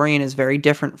Mandalorian is very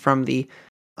different from the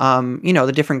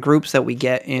different groups that we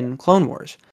get in Clone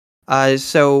Wars.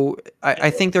 So I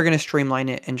think they're going to streamline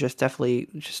it and just definitely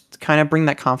just kind of bring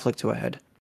that conflict to a head.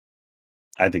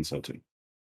 I think so too.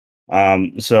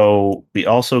 So we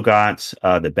also got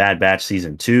the Bad Batch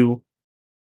season 2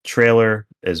 trailer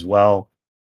as well.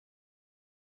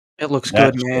 It looks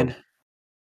good, man.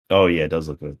 Oh yeah, it does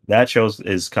look good. That show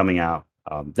is coming out.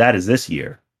 That is this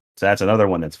year, so that's another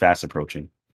one that's fast approaching.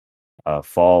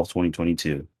 Fall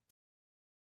 2022.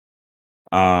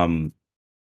 That's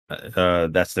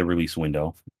the release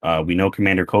window. We know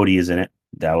Commander Cody is in it.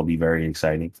 That'll be very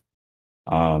exciting.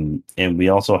 And we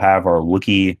also have our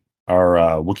Wookiee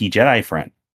Jedi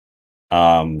friend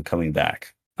coming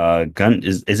back.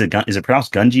 Is it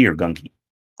pronounced Gungi or Gungi?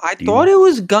 I thought it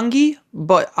was Gungi,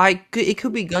 but it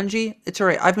could be Gungi. It's all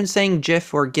right. I've been saying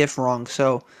GIF or GIF wrong,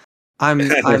 so I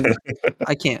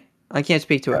can't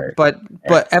speak to it. Right. But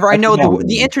I know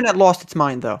the internet lost its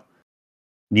mind, though.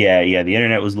 Yeah, the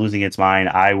internet was losing its mind.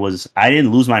 I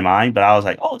didn't lose my mind, but I was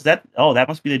like, that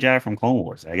must be the Jedi from Clone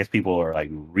Wars. I guess people are like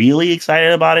really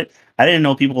excited about it. I didn't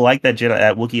know people like that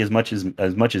Wookiee as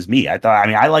much as me.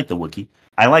 I like the Wookiee.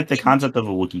 I like the concept of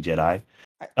a Wookiee Jedi.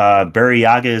 Barry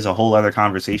Yaga is a whole other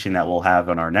conversation that we'll have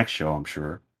on our next show, I'm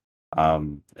sure.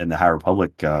 In the High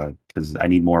Republic, because I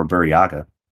need more Barry Yaga. I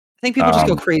think people just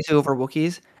go crazy over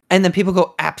Wookiees, and then people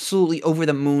go absolutely over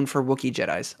the moon for Wookiee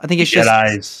Jedis. I think it's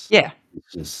Jedis, yeah.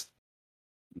 It's just,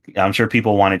 I'm sure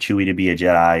people wanted Chewie to be a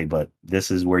Jedi, but this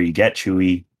is where you get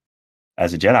Chewie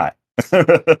as a Jedi.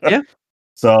 Yeah.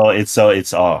 So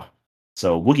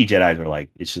Wookiee Jedis are like,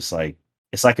 it's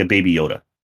like a baby Yoda.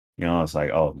 It's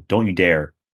like, oh, don't you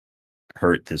dare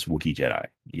hurt this Wookiee Jedi,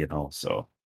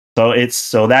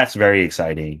 So that's very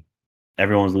exciting.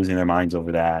 Everyone's losing their minds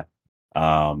over that.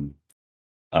 I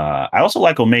also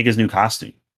like Omega's new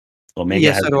costume. Omega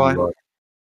Yes, so do I.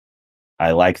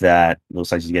 I like that.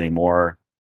 Looks like he's getting more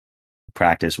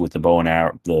practice with the bow and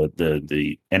arrow,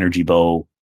 the energy bow.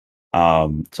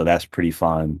 So that's pretty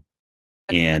fun.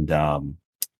 And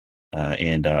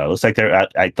looks like there.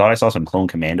 I thought I saw some clone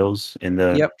commandos in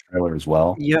the Yep. trailer as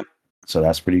well. Yep. So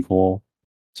that's pretty cool.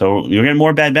 So you're getting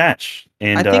more Bad Batch, I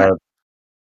and think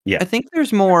yeah, I think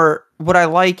there's more. What I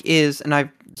like is, and I've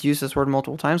used this word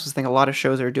multiple times, because I think a lot of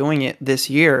shows are doing it this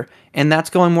year, and that's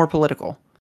going more political.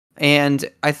 And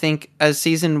I think as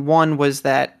season one was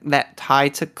that tie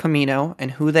to Camino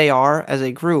and who they are as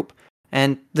a group,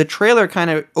 and the trailer kind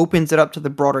of opens it up to the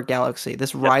broader galaxy,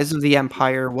 this yep, rise of the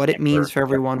Empire, what it Emperor, means for yep.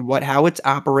 everyone, how it's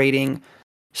operating.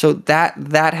 So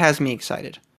that has me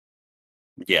excited.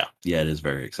 Yeah, yeah, it is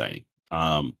very exciting.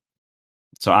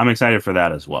 So I'm excited for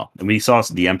that as well. And we saw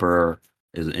the Emperor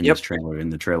is in Yep.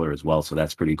 the trailer as well. So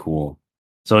that's pretty cool.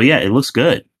 So yeah, it looks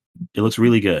good. It looks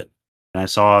really good. And I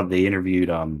saw they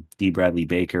interviewed D. Bradley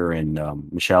Baker and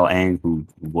Michelle Ang, who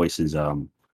voices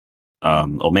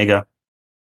Omega.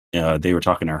 They were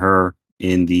talking to her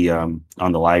in the on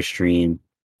the live stream,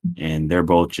 and they're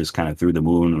both just kind of through the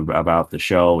moon about the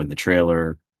show and the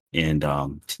trailer, and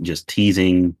just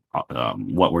teasing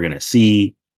what we're gonna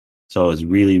see. So it's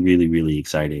really, really, really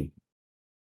exciting.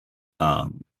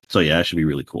 So yeah, that should be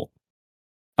really cool.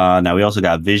 Now we also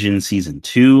got Vision season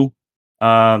 2,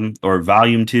 or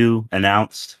volume 2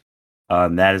 announced.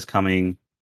 That is coming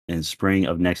in spring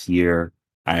of next year.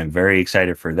 I am very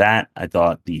excited for that. I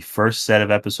thought the first set of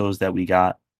episodes that we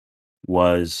got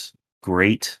was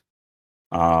great.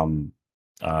 Um,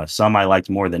 some I liked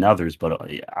more than others, but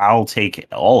I'll take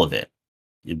all of it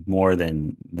more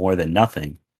than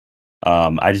nothing.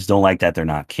 I just don't like that they're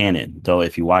not canon. Though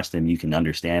if you watch them, you can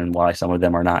understand why some of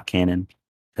them are not canon,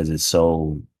 because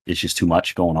it's just too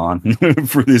much going on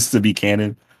for this to be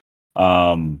canon.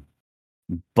 Um,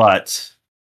 but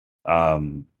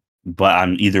um, but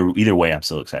I'm either way, I'm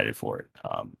still excited for it.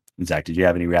 Zach, did you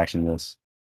have any reaction to this?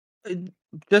 Uh,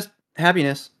 Just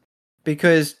happiness,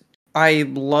 because I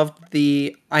loved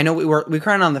the. I know we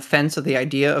kind of on the fence of the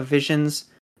idea of Visions,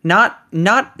 not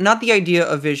the idea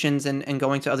of Visions and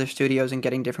going to other studios and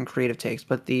getting different creative takes,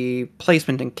 but the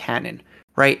placement in canon,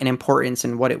 right, and importance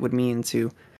and what it would mean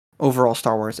to overall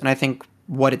Star Wars. And I think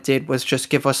what it did was just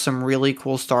give us some really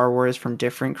cool Star Wars from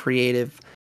different creative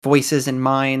voices and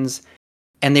minds,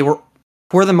 and they were,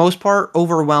 for the most part,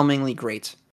 overwhelmingly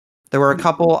great. There were a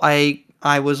couple I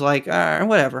was like,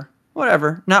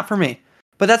 whatever, not for me.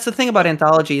 But that's the thing about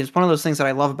anthology. It's one of those things that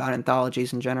I love about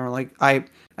anthologies in general. Like I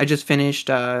just finished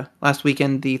last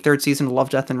weekend the third season of Love,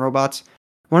 Death, and Robots.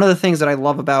 One of the things that I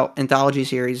love about anthology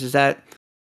series is that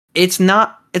it's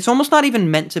almost not even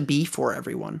meant to be for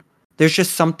everyone. There's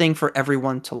just something for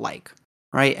everyone to like,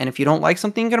 right? And if you don't like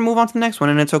something, you're gonna move on to the next one.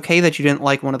 And it's okay that you didn't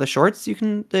like one of the shorts.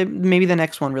 Maybe the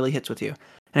next one really hits with you.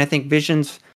 And I think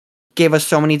Visions gave us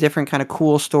so many different kind of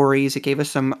cool stories. It gave us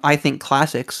some, I think,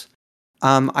 classics.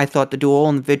 I thought The Duel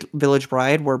and Village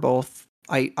Bride were both,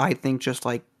 I think, just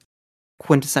like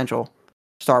quintessential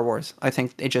Star Wars. I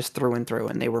think it just through and through,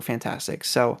 and they were fantastic.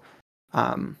 So,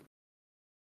 um,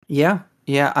 yeah.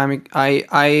 I mean,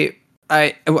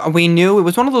 we knew it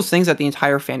was one of those things that the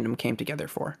entire fandom came together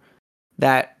for.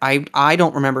 That I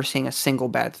don't remember seeing a single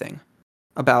bad thing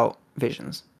about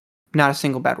Visions. Not a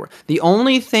single bad word. The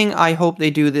only thing I hope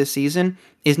they do this season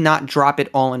is not drop it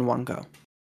all in one go.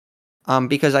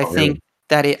 Because I Oh, think really?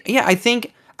 that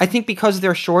I think because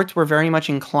they're shorts, we're very much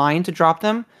inclined to drop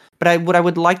them. But what I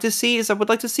would like to see is I would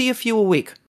like to see a few a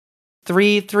week,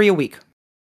 three a week,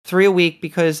 3 a week,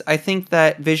 because I think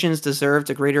that Visions deserved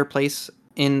a greater place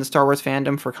in the Star Wars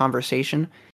fandom for conversation.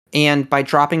 And by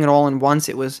dropping it all in once,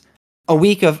 it was a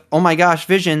week of oh my gosh,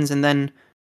 Visions, and then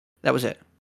that was it.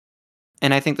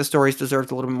 And I think the stories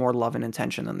deserved a little bit more love and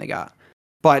attention than they got.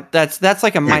 But that's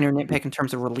like a minor nitpick in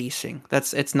terms of releasing.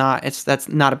 That's not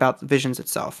about the Visions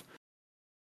itself.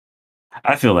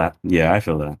 I feel that. Yeah, I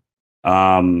feel that.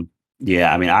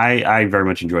 Yeah, I mean, I very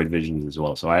much enjoyed Visions as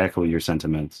well, so I echo your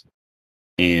sentiments.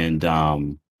 And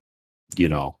you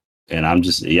know, and I'm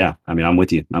just yeah, I mean, I'm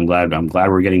with you. I'm glad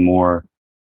we're getting more.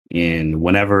 And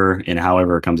whenever and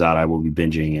however it comes out, I will be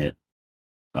binging it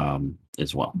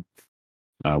as well.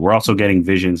 We're also getting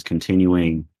Visions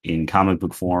continuing in comic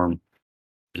book form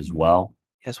as well.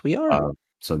 Yes, we are. Uh,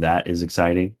 so that is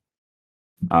exciting.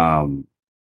 Um,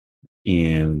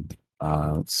 and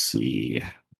let's see,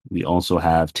 we also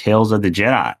have Tales of the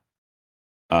Jedi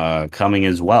coming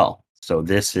as well. So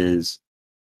this is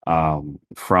from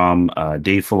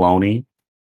Dave Filoni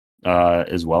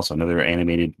as well. So another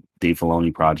animated Dave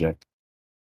Filoni project.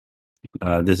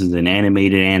 This is an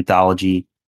animated anthology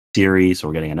series. So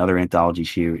we're getting another anthology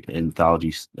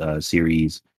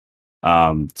series.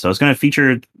 So it's going to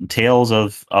feature tales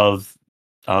of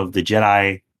the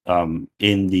Jedi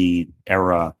in the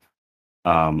era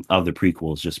of the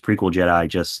prequels, just prequel Jedi,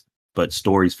 just but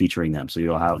stories featuring them. So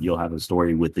you'll have a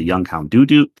story with the young Count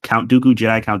Dooku,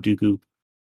 Jedi Count Dooku,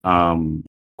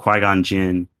 Qui-Gon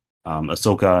Jinn,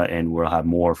 Ahsoka, and we'll have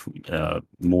more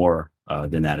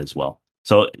than that as well.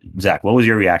 So Zach, what was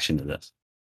your reaction to this?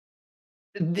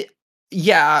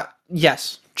 Yeah,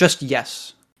 yes, just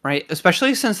yes, right?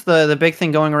 Especially since the big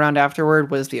thing going around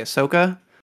afterward was the Ahsoka.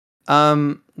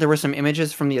 There were some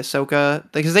images from the Ahsoka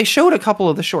because they showed a couple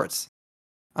of the shorts.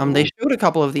 They showed a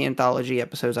couple of the anthology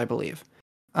episodes, I believe.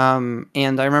 And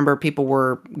I remember people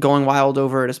were going wild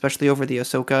over it, especially over the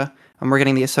Ahsoka. We're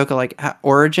getting the Ahsoka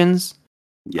origins,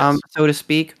 Yes. so to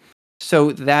speak.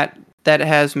 So that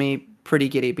has me pretty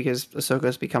giddy because Ahsoka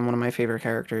has become one of my favorite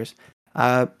characters.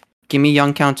 Give me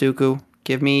young Count Dooku.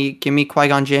 Give me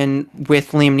Qui-Gon Jinn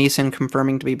with Liam Neeson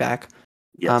confirming to be back,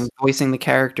 Yes. voicing the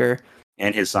character.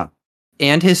 And his son.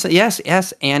 And his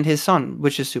and his son,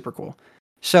 which is super cool.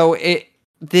 So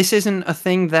this isn't a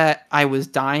thing that I was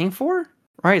dying for,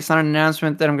 right? It's not an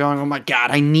announcement that I'm going, oh my god,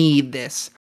 I need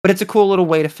this. But it's a cool little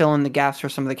way to fill in the gaps for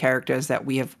some of the characters that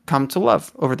we have come to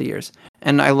love over the years.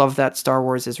 And I love that Star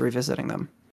Wars is revisiting them.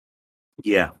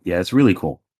 Yeah, it's really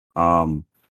cool.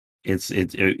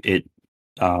 It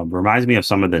reminds me of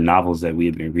some of the novels that we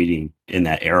have been reading in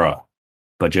that era,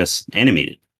 but just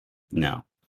animated now.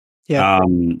 Yeah.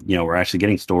 We're actually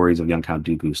getting stories of young Count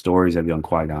Dooku, stories of young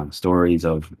Qui-Gon, stories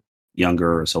of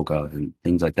younger Ahsoka, and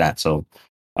things like that. So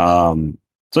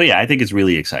yeah, I think it's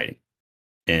really exciting,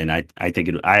 and I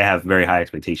have very high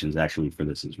expectations actually for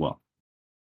this as well.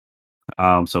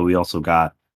 So we also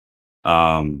got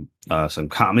some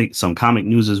comic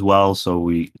news as well.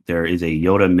 So there is a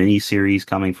Yoda mini series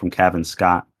coming from Kevin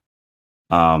Scott,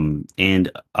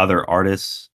 and other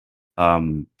artists,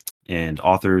 and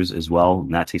authors as well.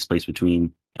 And that takes place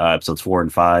between episodes 4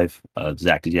 and 5.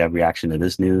 Zach, did you have reaction to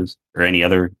this news or any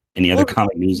other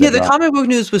comic news? Yeah, the comic book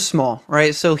news was small,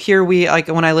 right? So here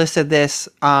when I listed this,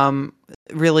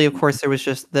 really, of course, there was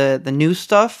just the new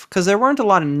stuff because there wasn't a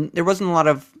lot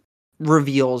of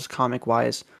reveals comic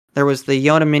wise. There was the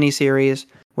Yoda miniseries,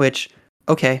 which,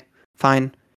 okay,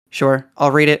 fine, sure,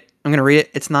 I'll read it. I'm gonna read it.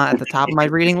 It's not at the top of my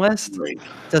reading list.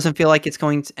 Doesn't feel like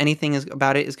anything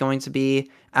about it is going to be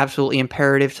absolutely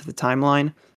imperative to the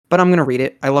timeline. But I'm gonna read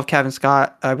it. I love Kevin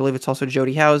Scott. I believe it's also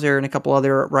Jody Houser and a couple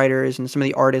other writers and some of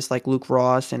the artists like Luke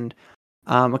Ross and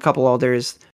a couple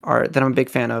others that I'm a big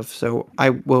fan of. So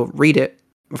I will read it,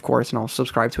 of course, and I'll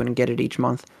subscribe to it and get it each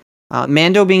month.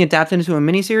 Mando being adapted into a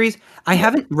miniseries. I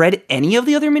haven't read any of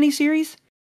the other miniseries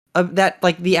of that,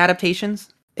 like the adaptations,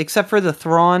 except for the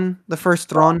first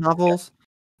Thrawn novels.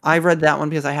 I read that one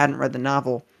because I hadn't read the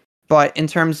novel. But in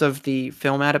terms of the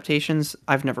film adaptations,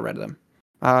 I've never read them.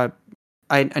 I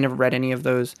never read any of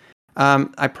those.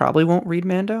 I probably won't read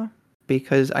Mando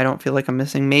because I don't feel like I'm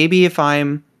missing. Maybe if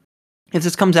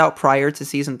this comes out prior to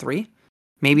season 3,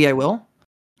 maybe I will.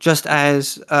 Just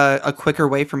as a quicker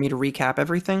way for me to recap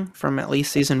everything from at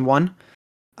least season 1.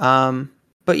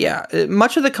 But yeah,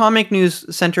 much of the comic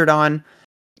news centered on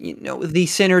the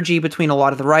synergy between a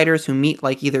lot of the writers who meet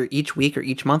like either each week or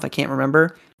each month. I can't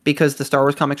remember because the Star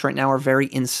Wars comics right now are very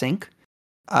in sync,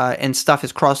 and stuff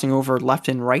is crossing over left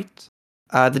and right.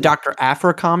 The Dr.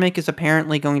 Aphra comic is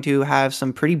apparently going to have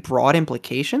some pretty broad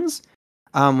implications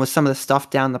with some of the stuff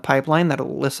down the pipeline that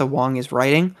Alyssa Wong is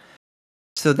writing.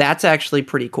 So that's actually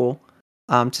pretty cool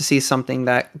to see something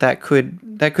that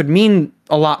could mean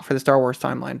a lot for the Star Wars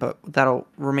timeline, but that'll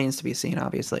remains to be seen,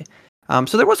 obviously.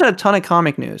 So there wasn't a ton of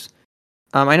comic news.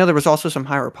 I know there was also some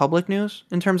High Republic news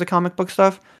in terms of comic book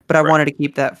stuff, but I wanted to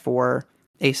keep that for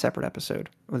a separate episode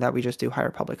that we just do High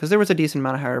Republic because there was a decent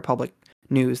amount of High Republic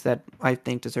news that I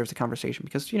think deserves a conversation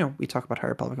because we talk about High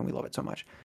Republic and we love it so much.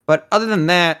 But other than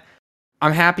that,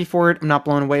 I'm happy for it. I'm not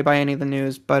blown away by any of the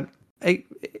news, but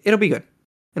it'll be good.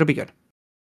 It'll be good.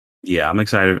 Yeah, I'm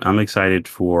excited. I'm excited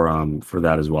for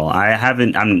that as well.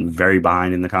 I'm very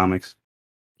behind in the comics.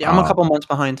 Yeah, I'm a couple months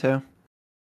behind too.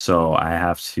 So I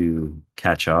have to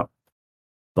catch up.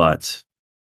 But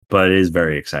it is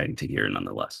very exciting to hear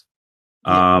nonetheless.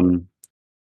 Yeah.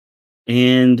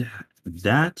 And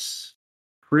that's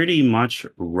pretty much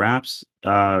wraps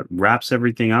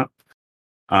everything up.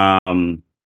 I don't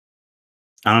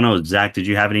know, Zach, did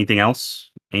you have anything else?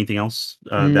 Anything else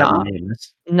that we may have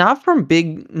missed?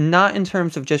 Not in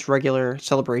terms of just regular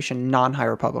celebration, non-High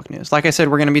Republic news. Like I said,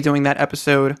 we're going to be doing that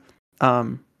episode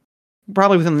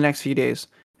probably within the next few days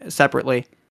separately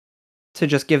to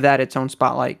just give that its own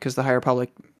spotlight because the High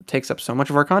Republic takes up so much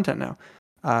of our content now.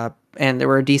 And there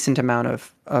were a decent amount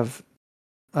of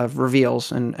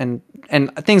reveals and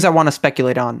things I want to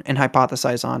speculate on and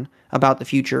hypothesize on about the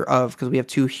future of, because we have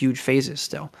two huge phases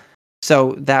still.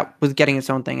 So that was getting its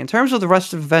own thing. In terms of the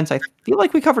rest of events, I feel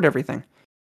like we covered everything.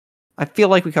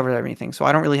 So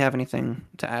I don't really have anything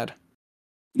to add.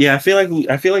 Yeah, I feel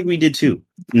like we did too.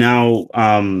 Now,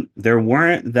 there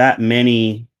weren't that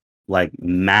many like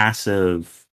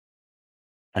massive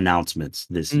announcements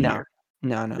this No, year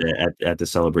no. at the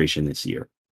celebration this year.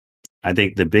 I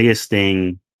think the biggest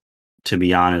thing, to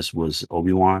be honest, was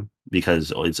Obi-Wan,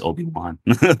 because it's Obi-Wan.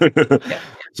 Yeah,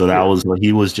 So that yeah. was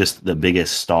he was just the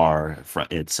biggest star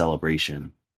at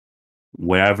celebration.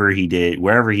 Wherever he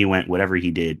went, whatever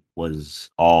he did it was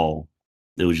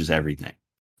just everything.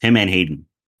 Him and Hayden,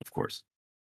 of course.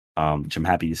 Which I'm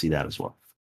happy to see that as well.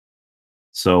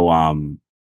 So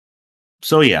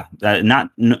yeah,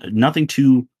 nothing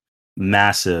too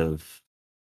massive.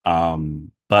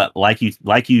 But like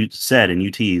you said, and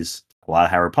you teased, a lot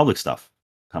of High Republic stuff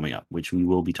coming up, which we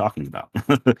will be talking about.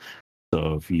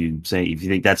 So if you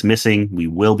think that's missing, we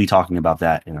will be talking about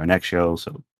that in our next show.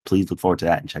 So please look forward to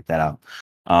that and check that out.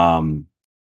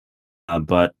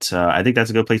 But I think that's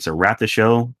a good place to wrap the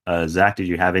show. Zach, did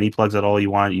you have any plugs at all you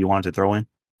wanted to throw in?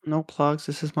 No plugs.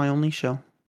 This is my only show.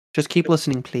 Just keep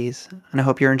listening, please, and I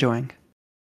hope you're enjoying.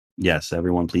 Yes,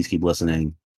 everyone, please keep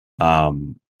listening.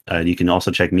 You can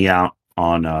also check me out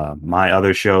on my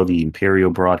other show, the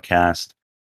Imperial Broadcast,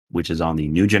 which is on the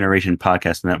New Generation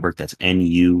Podcast Network. That's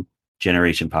NU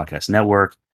Generation Podcast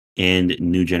Network, and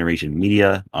New Generation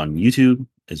Media on YouTube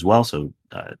as well. So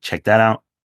check that out.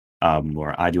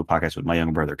 Where I do a podcast with my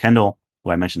younger brother Kendall, who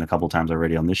I mentioned a couple times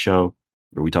already on this show,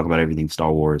 where we talk about everything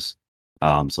Star Wars.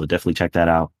 So definitely check that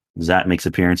out. Zach makes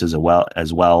appearances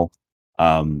as well.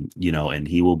 And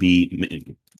he will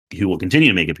continue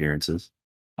to make appearances.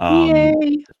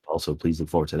 Yay! Also, please look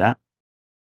forward to that.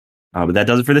 But that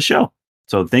does it for the show.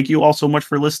 So thank you all so much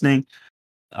for listening.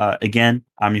 Again,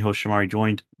 I'm your host Shamari,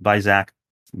 joined by Zach.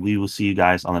 We will see you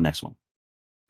guys on the next one.